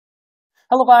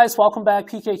Hello guys, welcome back,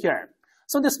 PK here.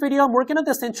 So in this video, I'm working on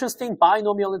this interesting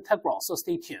binomial integral, so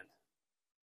stay tuned.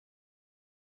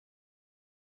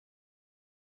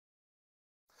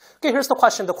 Okay, here's the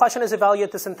question. The question is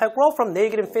evaluate this integral from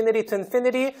negative infinity to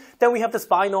infinity. Then we have this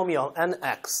binomial,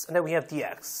 nx, and then we have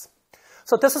dx.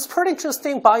 So this is pretty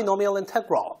interesting binomial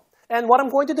integral. And what I'm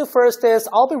going to do first is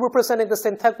I'll be representing this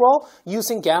integral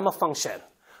using gamma function.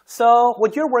 So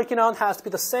what you're working on has to be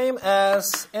the same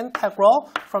as integral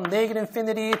from negative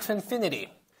infinity to infinity.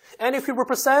 And if you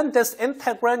represent this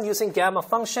integrand using gamma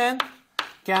function,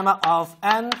 gamma of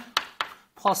n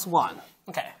plus 1.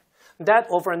 Okay, that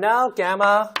over now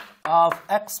gamma of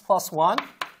x plus 1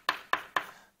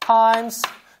 times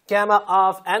gamma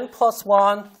of n plus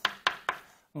 1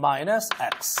 minus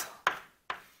x.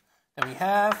 And we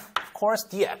have, of course,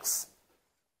 dx.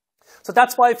 So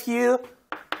that's why if you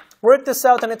work this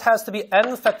out, then it has to be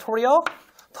n factorial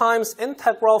times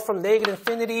integral from negative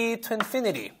infinity to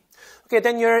infinity. Okay,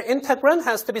 then your integrand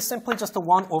has to be simply just the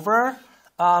 1 over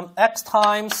x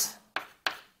times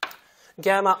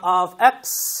gamma of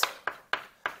x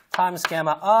times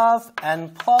gamma of n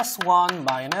plus 1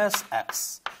 minus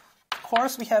x. Of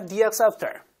course, we have dx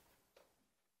after.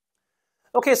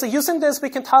 Okay, so using this,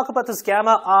 we can talk about this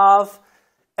gamma of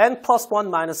n plus 1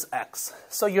 minus x.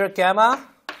 So your gamma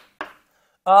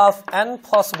of n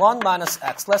plus 1 minus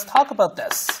x. Let's talk about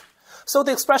this. So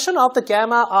the expression of the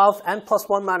gamma of n plus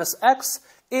 1 minus x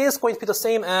is going to be the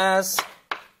same as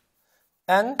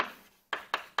n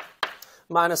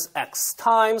minus x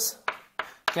times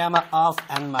gamma of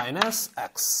n minus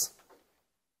x.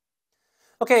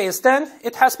 Okay, so then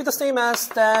it has to be the same as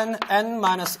then n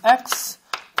minus x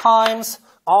times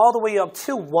all the way up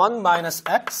to 1 minus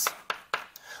x.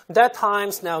 That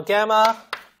times now gamma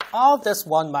of this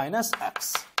 1 minus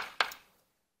x.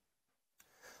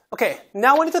 Okay,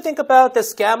 now we need to think about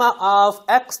this gamma of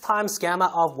x times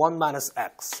gamma of 1 minus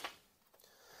x.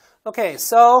 Okay,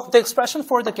 so the expression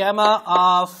for the gamma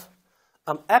of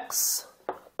x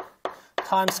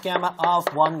times gamma of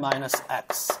 1 minus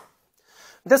x.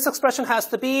 This expression has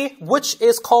to be, which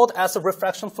is called as a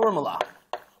reflection formula.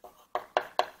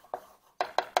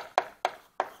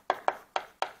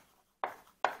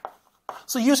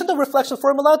 So using the reflection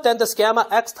formula, then this gamma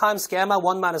x times gamma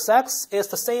 1 minus x is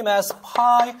the same as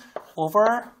pi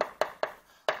over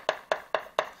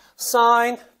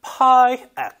sine pi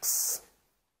x.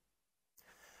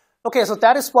 Okay, so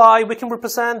that is why we can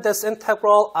represent this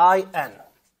integral in.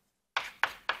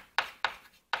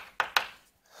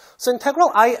 So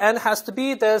integral in has to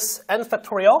be this n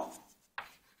factorial.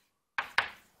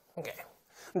 Okay,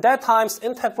 that times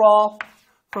integral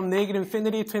from negative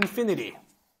infinity to infinity.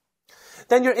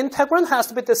 Then your integrand has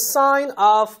to be the sine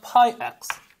of pi x.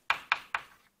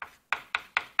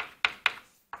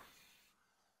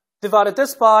 Divided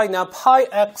this by now pi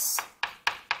x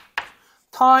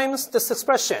times this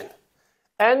expression,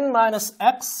 n minus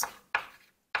x.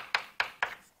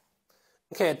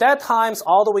 Okay, that times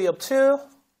all the way up to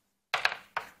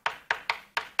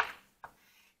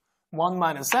 1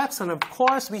 minus x, and of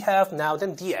course we have now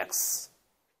then dx.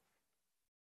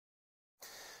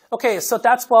 Okay, so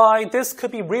that's why this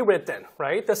could be rewritten,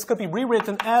 right? This could be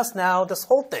rewritten as now this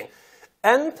whole thing.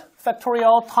 N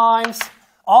factorial times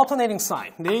alternating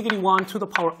sign, negative 1 to the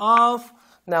power of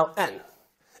now n.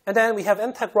 And then we have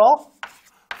integral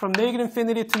from negative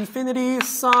infinity to infinity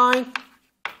sine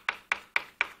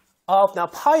of now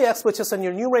pi x, which is in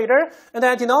your numerator. And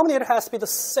then denominator has to be the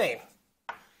same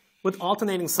with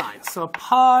alternating sign. So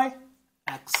pi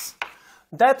x.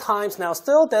 That times now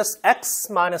still this x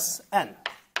minus n.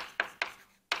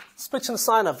 Switching the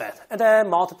sign of it, and then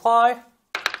multiply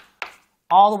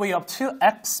all the way up to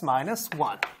x minus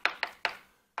 1.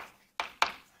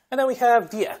 And then we have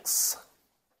dx.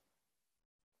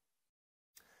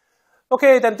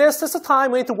 Okay, then this is the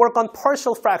time we need to work on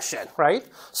partial fraction, right?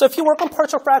 So if you work on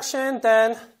partial fraction,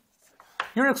 then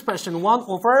your expression 1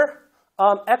 over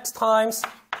x times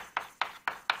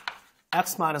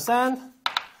x minus n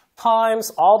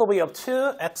times all the way up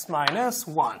to x minus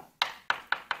 1.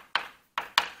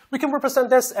 We can represent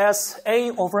this as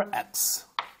a over x.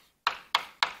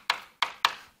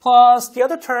 Plus the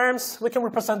other terms, we can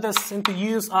represent this into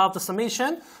use of the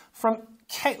summation from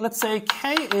k. Let's say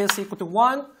k is equal to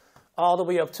 1 all the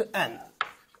way up to n.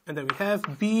 And then we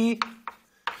have b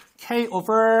k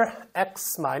over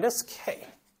x minus k.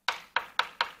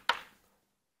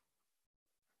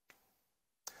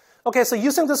 Okay, so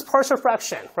using this partial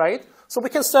fraction, right? So we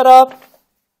can set up,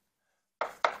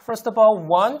 first of all,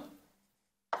 1.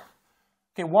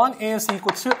 Okay, 1 is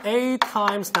equal to a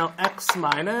times now x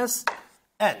minus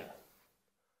n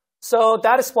So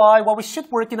that is why what we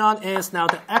should working on is now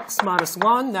the x minus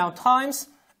 1 now times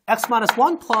x minus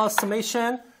 1 plus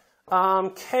summation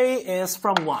k is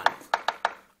from 1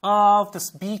 of this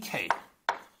bk.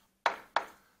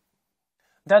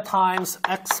 That times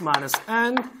x minus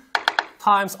n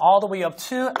times all the way up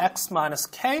to x minus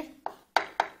k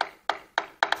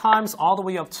times all the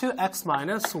way up to x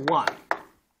minus 1.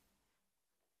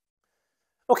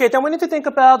 Okay, then we need to think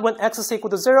about when x is equal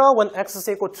to 0, when x is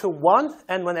equal to 1,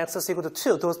 and when x is equal to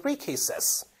 2, those three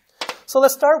cases. So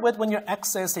let's start with when your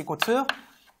x is equal to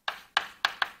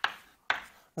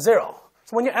 0.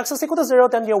 So when your x is equal to 0,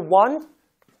 then your 1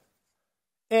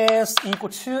 is equal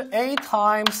to a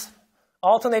times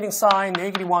alternating sign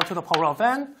negative 1 to the power of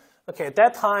n. Okay,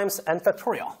 that times n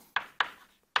factorial.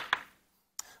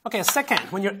 Okay, second,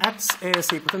 when your x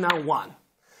is equal to now 1.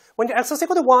 When your x is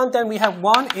equal to 1, then we have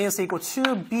 1 is equal to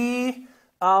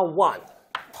b1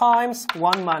 times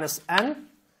 1 minus n,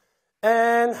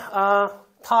 and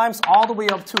times all the way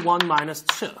up to 1 minus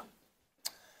 2.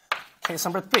 Case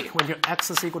number 3, when your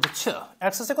x is equal to 2.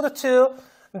 X is equal to 2,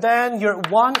 then your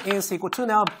 1 is equal to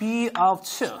now b of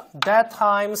 2. That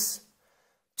times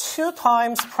 2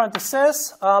 times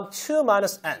parenthesis 2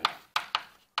 minus n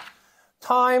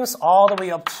times all the way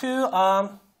up to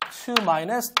 2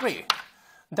 minus 3.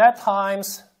 That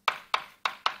times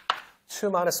 2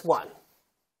 minus 1.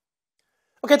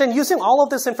 Okay, then using all of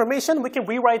this information, we can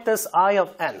rewrite this I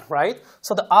of n, right?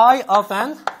 So the I of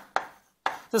n,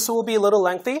 this will be a little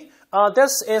lengthy.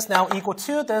 This is now equal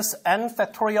to this n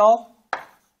factorial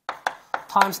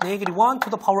times negative 1 to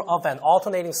the power of n,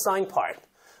 alternating sign part.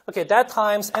 Okay, that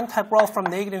times integral from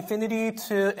negative infinity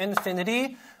to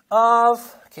infinity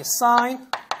of, okay, sine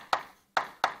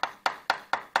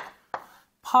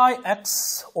pi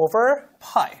x over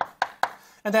pi.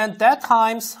 And then that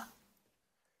times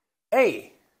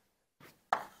a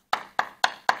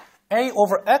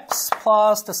over x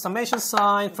plus the summation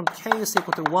sign from k is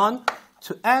equal to 1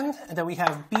 to n. And then we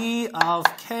have b of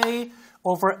k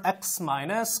over x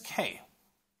minus k.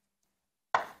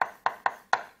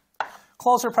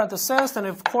 Close your parenthesis, then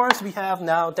of course we have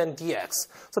now then dx.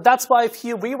 So that's why if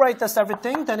you rewrite this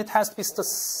everything, then it has to be the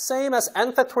same as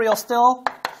n factorial still,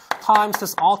 times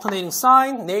this alternating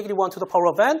sign, negative 1 to the power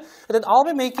of n, and then I'll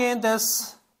be making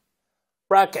this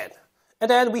bracket. And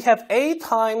then we have a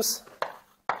times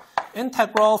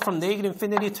integral from negative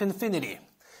infinity to infinity.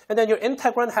 And then your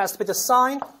integrand has to be the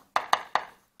sine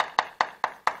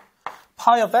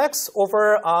pi of x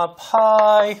over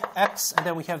pi x, and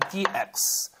then we have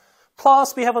dx.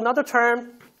 Plus, we have another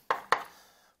term,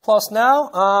 plus now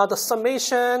the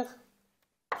summation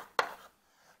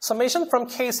from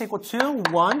k is equal to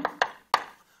 1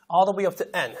 all the way up to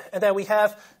n. And then we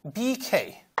have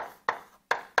bk.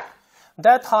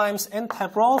 That times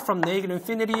integral from negative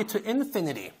infinity to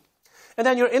infinity. And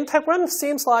then your integrand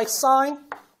seems like sine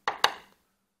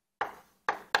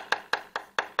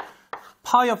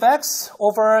pi of x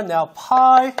over now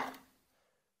pi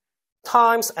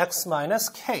times x minus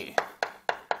k.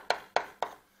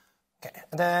 Okay,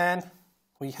 and then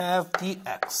we have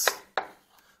dx.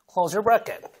 Close your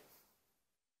bracket.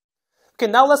 Okay,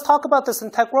 now let's talk about this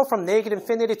integral from negative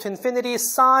infinity to infinity,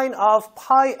 sine of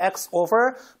pi x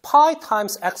over pi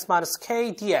times x minus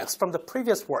k dx from the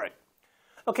previous work.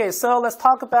 Okay, so let's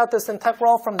talk about this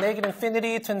integral from negative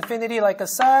infinity to infinity, like I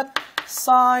said,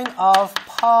 sine of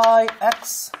pi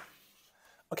x,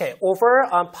 okay, over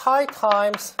pi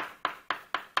times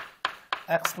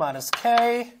x minus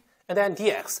k, and then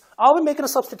dx. I'll be making a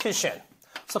substitution.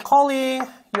 So calling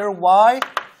your y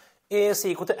is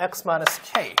equal to x minus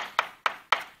k.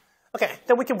 Okay,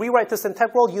 then we can rewrite this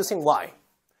integral using y.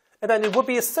 And then it would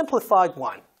be a simplified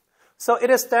one. So it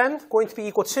is then going to be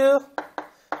equal to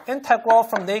integral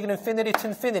from negative infinity to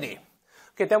infinity.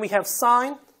 Okay, then we have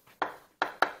sine,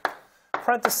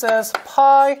 parenthesis,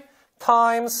 pi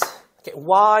times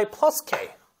y plus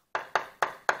k.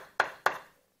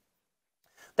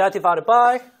 That divided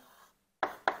by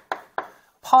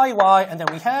pi y, and then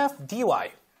we have dy.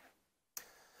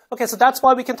 Okay, so that's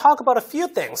why we can talk about a few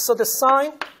things. So the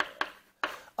sine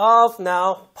of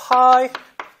now pi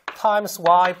times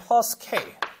y plus k.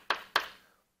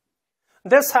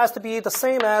 This has to be the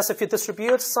same as if you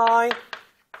distribute sine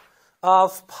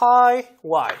of pi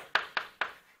y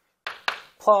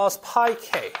plus pi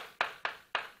k.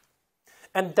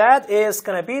 And that is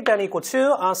going to be then equal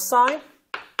to sine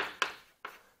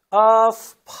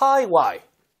of pi y.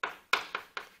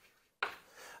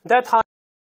 That time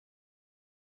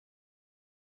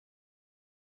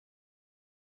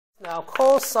now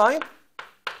cosine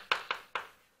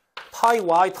pi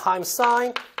y times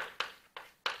sine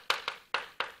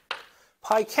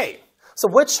pi k. So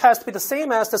which has to be the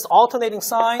same as this alternating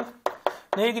sign,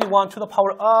 -1 to the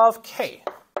power of k.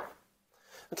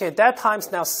 Okay, that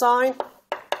times now sine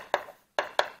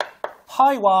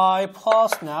pi y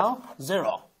plus now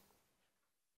 0.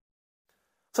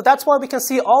 So that's why we can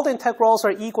see all the integrals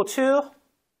are equal to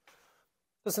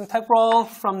this integral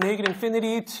from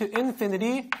 -infinity to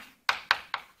infinity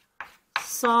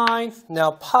sine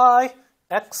now pi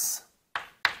x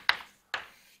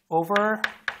over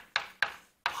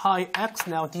pi x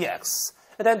now dx.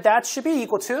 And then that should be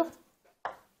equal to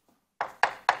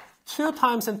 2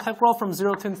 times integral from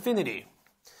 0 to infinity.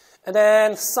 And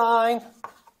then sine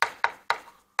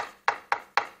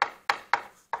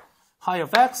pi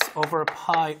of x over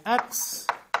pi x.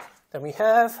 Then we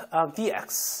have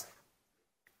dx.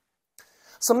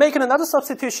 So making another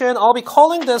substitution, I'll be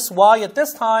calling this y at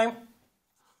this time,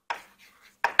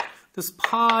 this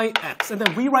pi x. And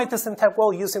then rewrite this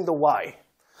integral using the y.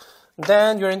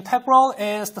 Then your integral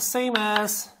is the same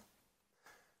as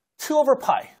 2 over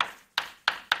pi.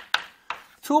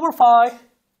 2 over pi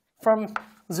from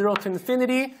 0 to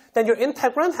infinity. Then your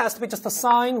integrand has to be just a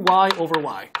sine y over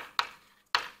y.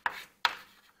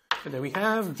 And then we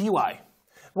have dy,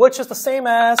 which is the same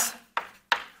as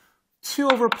 2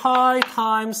 over pi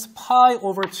times pi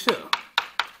over 2.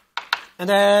 And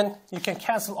then you can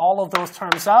cancel all of those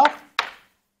terms out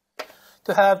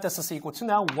to have this is equal to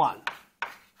now 1.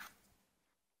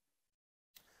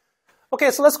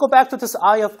 Okay, so let's go back to this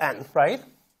I of n, right?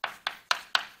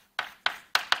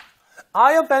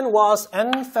 I of n was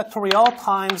n factorial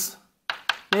times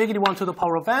 -1 to the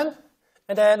power of n.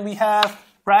 And then we have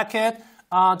bracket.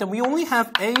 Then we only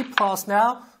have a plus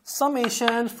now.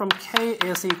 Summation from k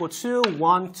is equal to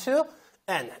 1 to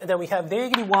n. And then we have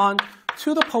 -1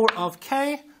 to the power of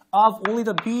k of only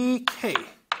the bk.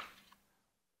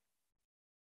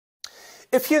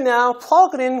 If you now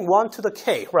plug in 1 to the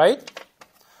k, right?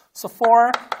 So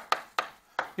for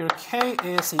your k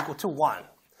is equal to 1.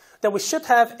 Then we should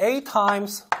have a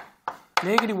times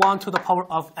 -1 to the power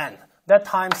of n. That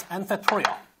times n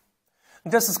factorial.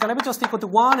 This is going to be just equal to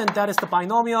 1, and that is the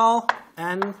binomial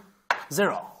n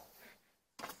 0.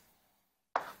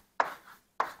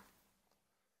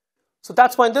 So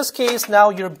that's why in this case, now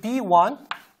your b1.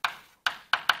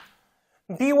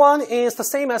 b1 is the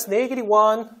same as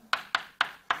 -1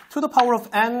 to the power of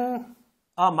n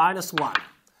minus 1.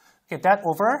 Okay, that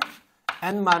over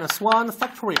n minus 1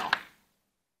 factorial.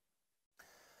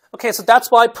 Okay, so that's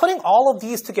why putting all of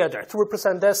these together to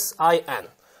represent this in.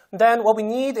 Then what we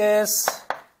need is,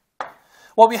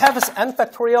 what we have is n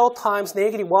factorial times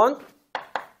 -1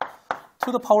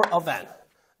 to the power of n.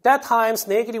 That times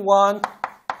 -1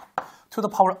 to the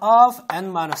power of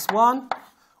n minus 1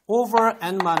 over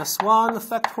n minus 1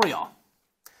 factorial.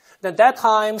 Then that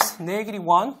times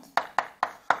 -1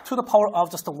 to the power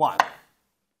of just the 1.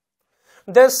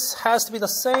 This has to be the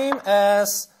same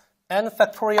as n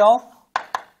factorial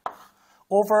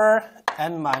over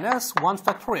n minus 1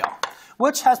 factorial,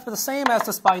 which has to be the same as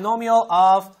this binomial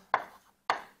of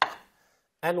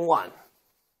n1.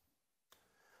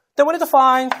 Then we need to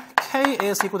find k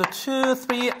is equal to 2,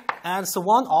 3, and so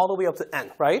on, all the way up to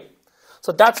n, right?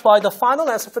 So that's why the final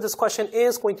answer for this question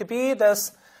is going to be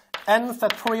this n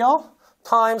factorial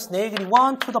times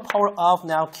 -1 to the power of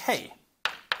now k.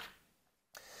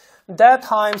 That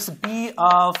times b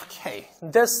of k.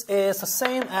 This is the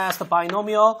same as the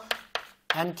binomial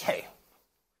nk.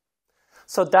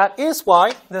 So that is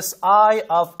why this I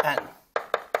of n.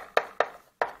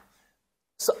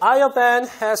 So I of n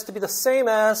has to be the same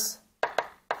as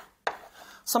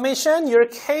summation. Your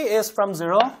k is from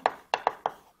 0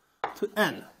 to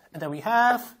n. And then we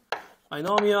have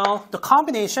binomial, the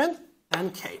combination,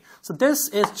 nk. So this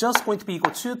is just going to be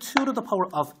equal to 2 to the power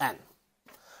of n.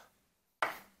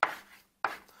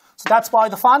 So that's why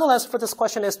the final answer for this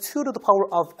question is 2 to the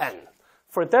power of n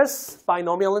for this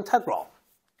binomial integral.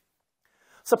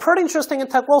 So pretty interesting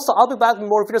integral, so I'll be back with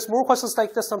more videos, more questions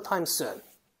like this sometime soon.